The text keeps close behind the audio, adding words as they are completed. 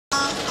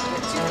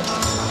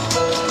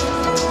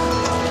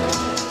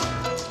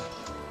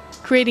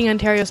Creating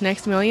Ontario's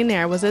next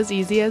millionaire was as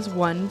easy as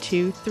 1,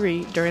 2,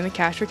 3 during the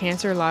Cash for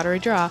Cancer lottery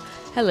draw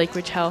at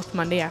Lakeridge Health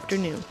Monday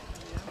afternoon.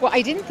 Well,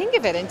 I didn't think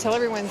of it until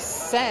everyone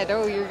said,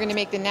 oh, you're going to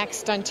make the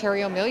next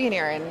Ontario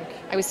millionaire. And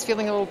I was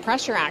feeling a little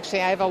pressure,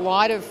 actually. I have a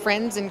lot of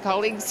friends and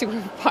colleagues who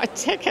have bought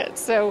tickets.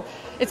 So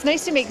it's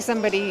nice to make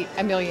somebody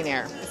a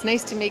millionaire. It's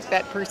nice to make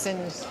that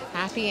person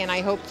happy, and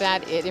I hope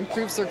that it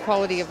improves their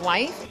quality of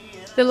life.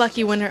 The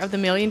lucky winner of the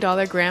 $1 million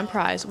grand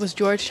prize was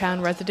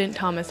Georgetown resident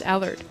Thomas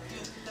Ellard.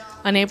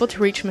 Unable to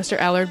reach Mr.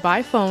 Ellard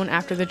by phone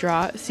after the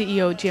draw,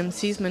 CEO Jim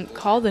Szeman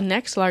called the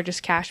next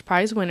largest cash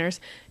prize winners,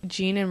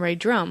 Jean and Ray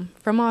Drumm,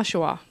 from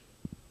Oshawa.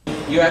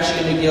 You're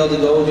actually going to be able to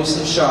go and do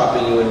some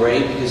shopping, you and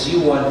Ray, because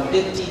you won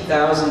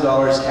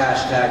 $50,000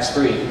 cash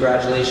tax-free.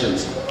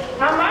 Congratulations.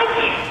 How much?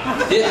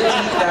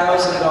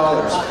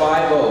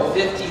 $50,000.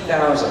 50,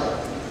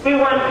 $50,000. We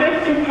won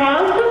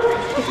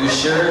 $50,000? You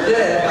sure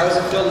did. How does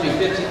it feel to be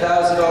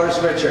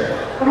 $50,000 richer?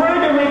 Where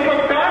do we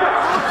get that?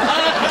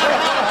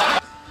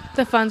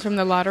 The funds from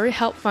the lottery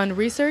help fund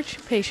research,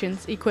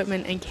 patients,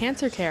 equipment, and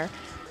cancer care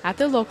at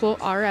the local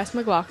R.S.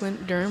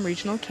 McLaughlin Durham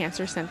Regional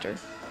Cancer Centre.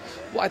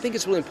 Well, I think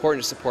it's really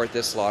important to support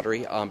this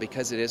lottery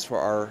because it is for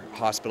our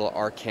hospital,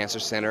 our cancer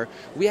center.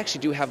 We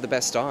actually do have the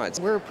best odds.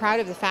 We're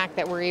proud of the fact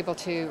that we're able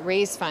to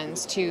raise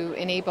funds to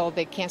enable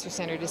the cancer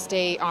center to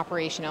stay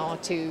operational,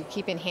 to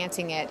keep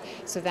enhancing it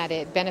so that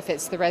it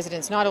benefits the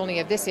residents not only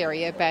of this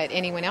area but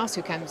anyone else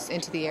who comes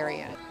into the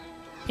area.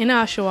 In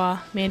Oshawa,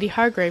 Mandi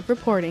Hargrave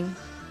reporting.